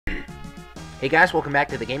Hey guys, welcome back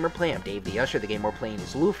to The Gamer Play. I'm Dave the Usher. The game we're playing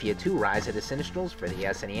is Lufia 2, Rise of the Sinistrals for the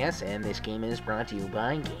SNES, and this game is brought to you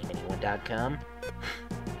by GameAnyone.com.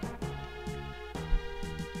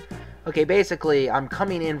 Okay, basically, I'm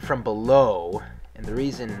coming in from below, and the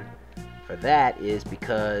reason for that is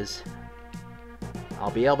because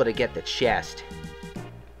I'll be able to get the chest.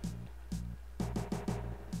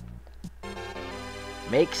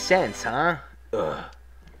 Makes sense, huh? Ugh.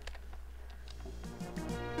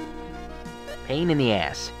 Pain in the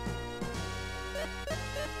ass.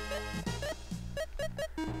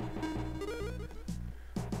 Get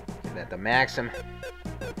that to maximum.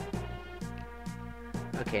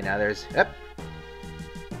 Okay, now there's... Yep.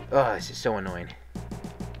 Oh, this is so annoying.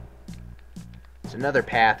 There's another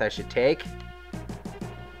path I should take.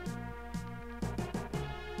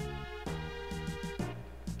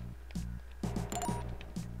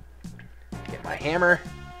 Get my hammer.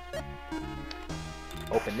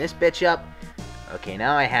 Open this bitch up. Okay,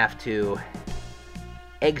 now I have to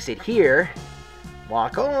exit here,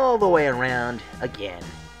 walk all the way around again,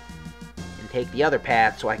 and take the other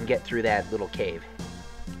path so I can get through that little cave.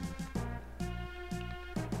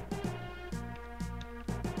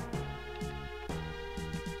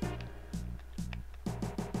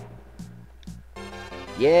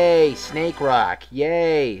 Yay, Snake Rock,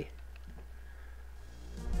 yay!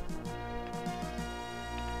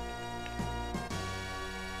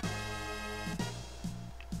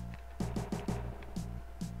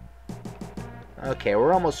 Okay,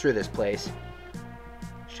 we're almost through this place.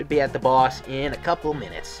 Should be at the boss in a couple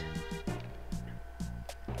minutes.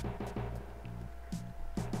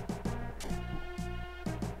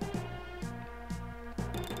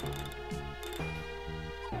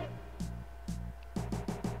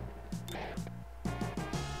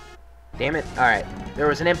 Damn it. Alright, there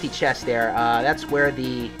was an empty chest there. That's where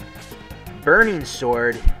the burning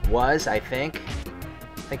sword was, I think.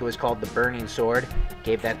 I think it was called the burning sword.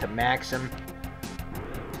 Gave that to Maxim.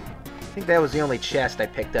 I think that was the only chest I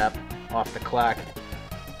picked up off the clock.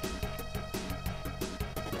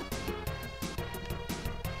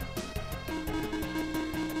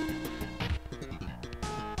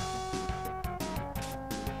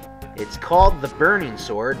 It's called the Burning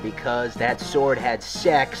Sword because that sword had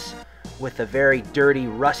sex with a very dirty,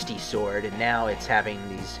 rusty sword, and now it's having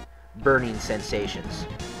these burning sensations.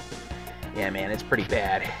 Yeah, man, it's pretty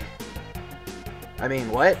bad. I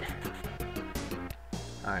mean, what?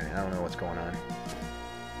 Alright, I don't know what's going on.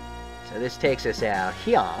 So this takes us out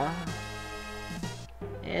here.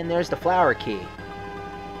 And there's the flower key.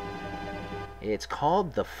 It's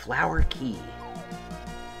called the flower key.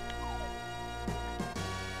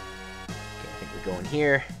 Okay, I think we go in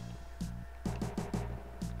here.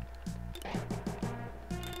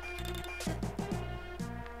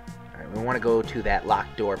 Alright, we want to go to that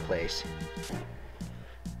locked door place.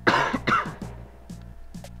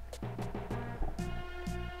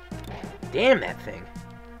 Damn that thing.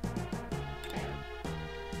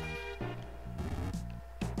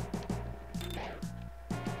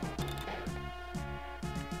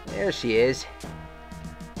 There she is.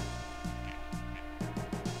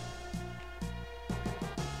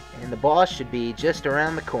 And the boss should be just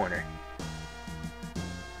around the corner.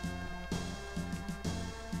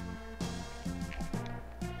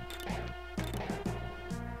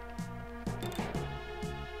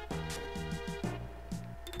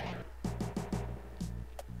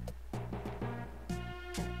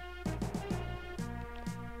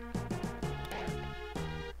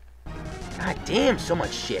 God damn, so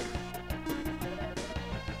much shit.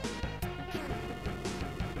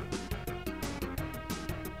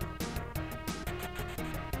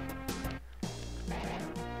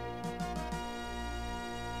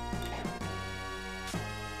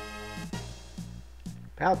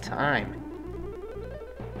 About time.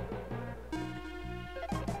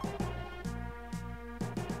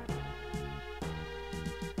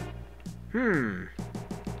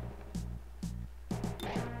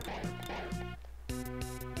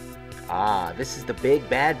 Ah, this is the big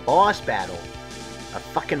bad boss battle. A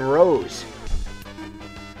fucking rose.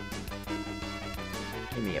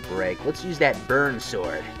 Give me a break. Let's use that burn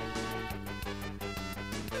sword.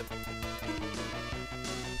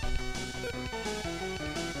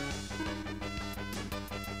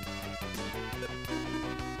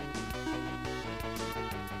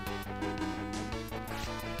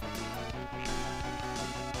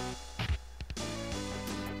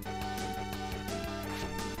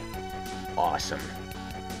 Awesome.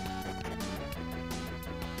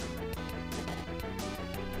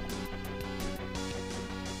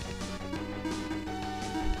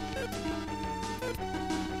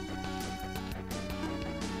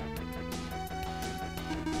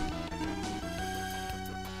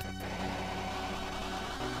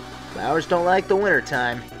 Flowers don't like the winter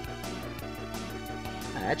time.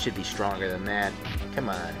 That should be stronger than that. Come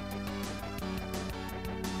on.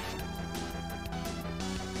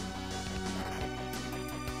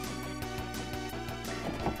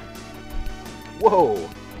 Whoa!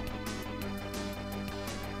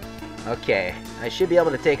 Okay, I should be able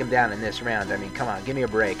to take him down in this round. I mean, come on, give me a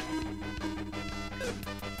break.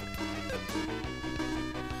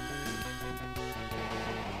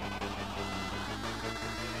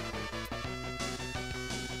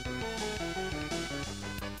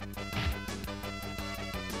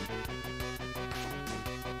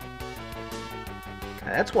 God,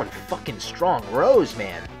 that's one fucking strong rose,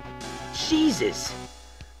 man. Jesus!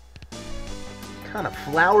 What kind of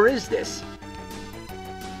flower is this?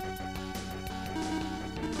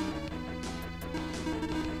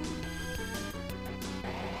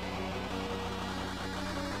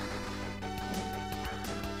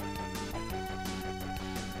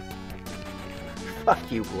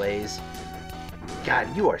 Fuck you, Blaze.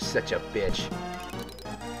 God, you are such a bitch.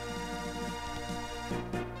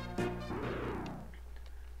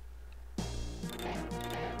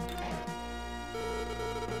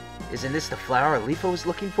 Isn't this the flower Lufia was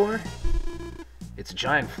looking for? It's a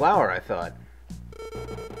giant flower, I thought.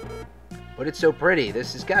 But it's so pretty.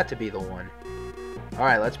 This has got to be the one.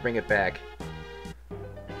 Alright, let's bring it back.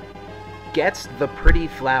 Gets the pretty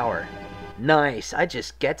flower. Nice. I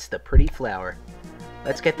just gets the pretty flower.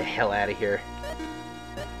 Let's get the hell out of here.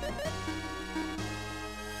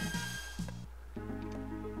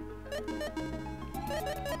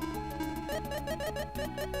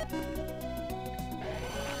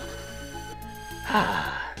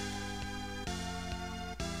 Ah.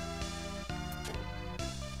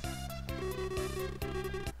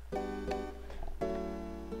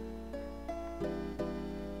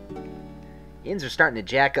 Inns are starting to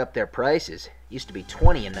jack up their prices. Used to be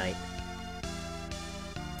 20 a night.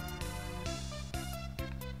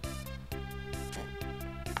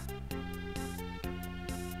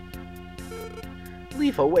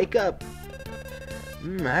 Lufia, wake up!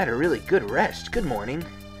 I had a really good rest. Good morning.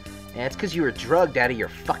 Yeah, it's because you were drugged out of your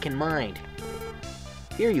fucking mind.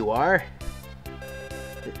 Here you are.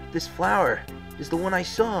 This flower is the one I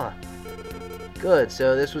saw. Good,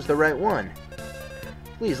 so this was the right one.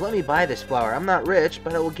 Please, let me buy this flower. I'm not rich,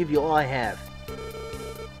 but I will give you all I have.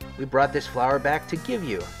 We brought this flower back to give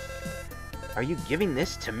you. Are you giving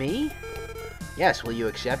this to me? Yes, will you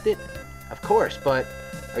accept it? Of course, but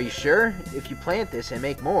are you sure? If you plant this and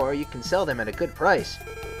make more, you can sell them at a good price.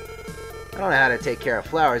 I don't know how to take care of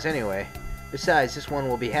flowers anyway. Besides, this one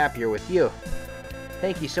will be happier with you.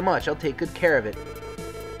 Thank you so much. I'll take good care of it.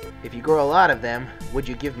 If you grow a lot of them, would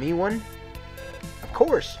you give me one? Of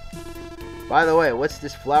course. By the way, what's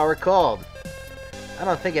this flower called? I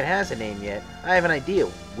don't think it has a name yet. I have an idea.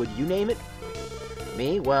 Would you name it?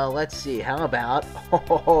 Me? Well, let's see. How about...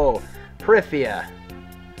 Lufia.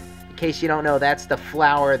 In case you don't know, that's the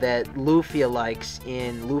flower that Lufia likes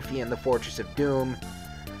in Lufia and the Fortress of Doom.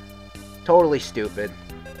 Totally stupid.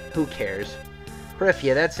 Who cares?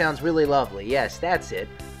 Lufia, that sounds really lovely. Yes, that's it.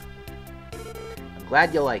 I'm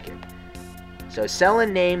glad you like it. So sell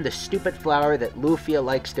and name the stupid flower that Lufia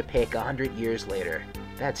likes to pick 100 years later.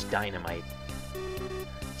 That's dynamite.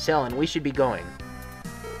 Selling, we should be going.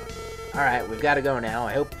 Alright, we've got to go now.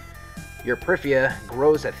 I hope your Lufia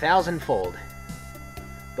grows 1,000-fold.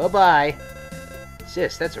 Bye-bye.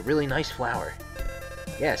 Sis, that's a really nice flower.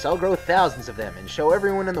 Yes, I'll grow thousands of them and show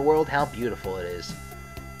everyone in the world how beautiful it is.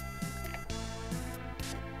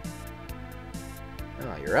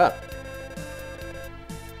 Oh, you're up.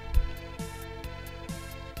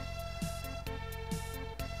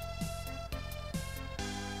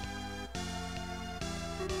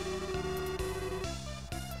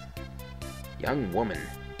 Young woman.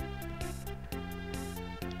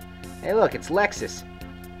 Hey look, it's Lexus.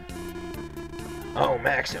 Oh,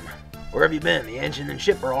 Maxim. Where have you been? The engine and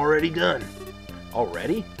ship are already done.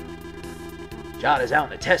 Already? Jod is out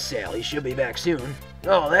on a test sail. He should be back soon.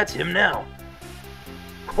 Oh, that's him now.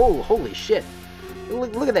 Oh, holy shit.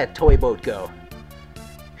 Look at that toy boat go.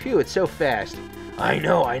 Phew, it's so fast. I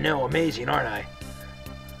know. Amazing, aren't I?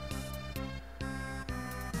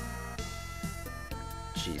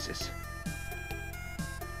 Jesus.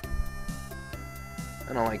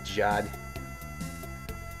 I don't like Jod.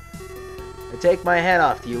 I take my hat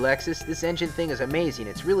off to you, Lexus. This engine thing is amazing.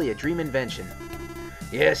 It's really a dream invention.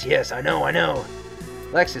 Yes, I know.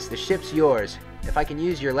 Lexus, the ship's yours. If I can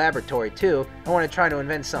use your laboratory, too, I want to try to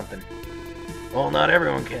invent something. Well, not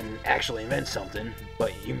everyone can actually invent something,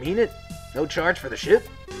 but you mean it? No charge for the ship?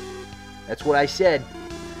 That's what I said.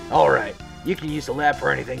 Alright, you can use the lab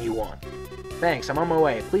for anything you want. Thanks, I'm on my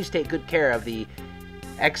way. Please take good care of the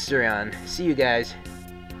Exerion. See you guys.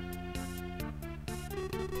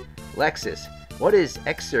 Lexus, what is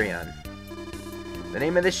Exerion? The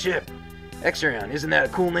name of this ship. Exerion, isn't that a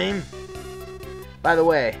cool name? By the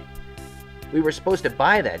way, we were supposed to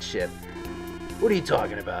buy that ship. What are you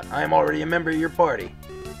talking about? I am already a member of your party.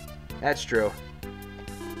 That's true.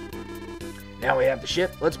 Now we have the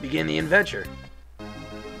ship, let's begin the adventure.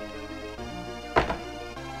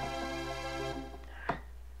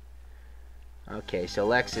 Okay, so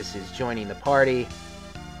Lexus is joining the party.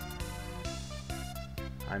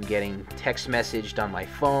 I'm getting text messaged on my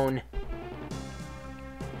phone.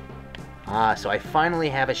 Ah, so I finally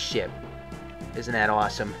have a ship. Isn't that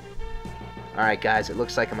awesome? Alright guys, it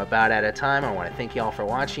looks like I'm about out of time. I want to thank you all for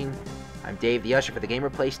watching. I'm Dave the Usher for the Gamer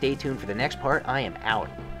Play. Stay tuned for the next part. I am out.